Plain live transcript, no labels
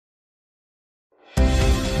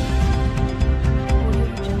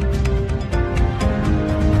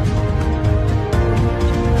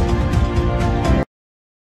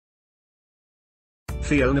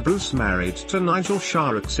Fiona Bruce married to Nigel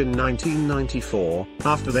Sharrocks in 1994,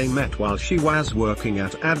 after they met while she was working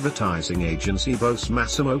at advertising agency Boase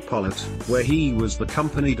Massimo Pollitt, where he was the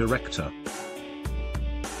company director.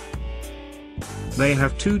 They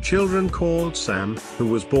have two children called Sam, who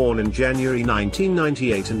was born in January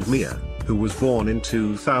 1998, and Mia, who was born in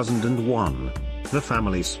 2001. The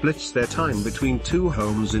family splits their time between two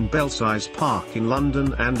homes in Belsize Park in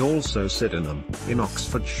London and also Sydenham, in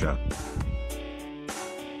Oxfordshire.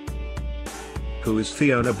 Who is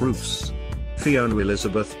Fiona Bruce? Fiona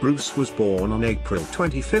Elizabeth Bruce was born on April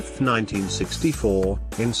 25, 1964,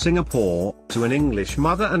 in Singapore, to an English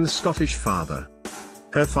mother and Scottish father.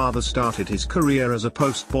 Her father started his career as a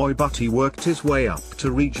postboy, but he worked his way up to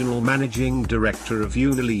regional managing director of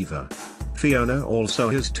Unilever. Fiona also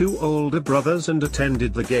has two older brothers and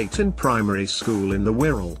attended the Gayton Primary School in the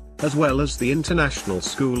Wirral, as well as the International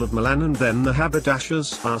School of Milan and then the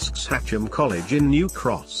Haberdashers' Aske's Hatcham College in New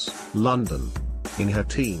Cross, London. In her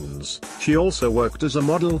teens, she also worked as a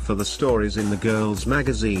model for the stories in the girls'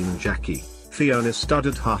 magazine Jackie. Fiona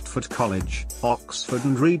studied Hertford College, Oxford,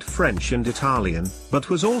 and read French and Italian, but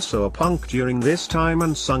was also a punk during this time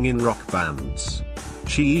and sung in rock bands.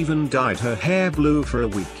 She even dyed her hair blue for a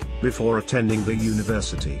week, before attending the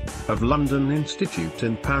University of London Institute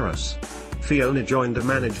in Paris. Fiona joined a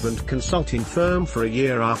management consulting firm for a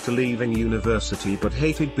year after leaving university but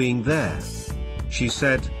hated being there. She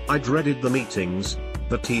said, "I dreaded the meetings,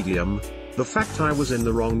 the tedium, the fact I was in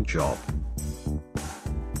the wrong job.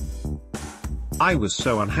 I was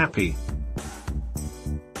so unhappy.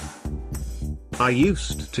 I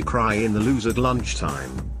used to cry in the loos at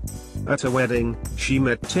lunchtime." At a wedding, she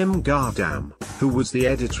met Tim Gardam, who was the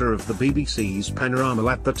editor of the BBC's Panorama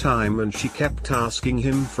at the time, and she kept asking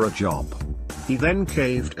him for a job. He then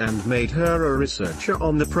caved and made her a researcher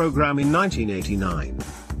on the programme in 1989.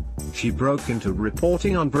 She broke into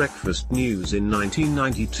reporting on breakfast news in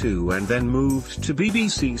 1992 and then moved to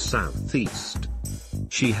BBC South East.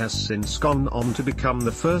 She has since gone on to become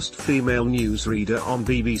the first female newsreader on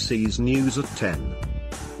BBC's News at 10.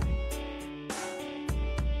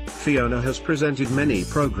 Fiona has presented many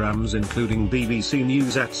programmes including BBC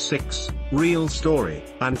News at 6, Real Story,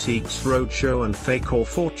 Antiques Roadshow and Fake or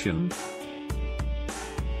Fortune.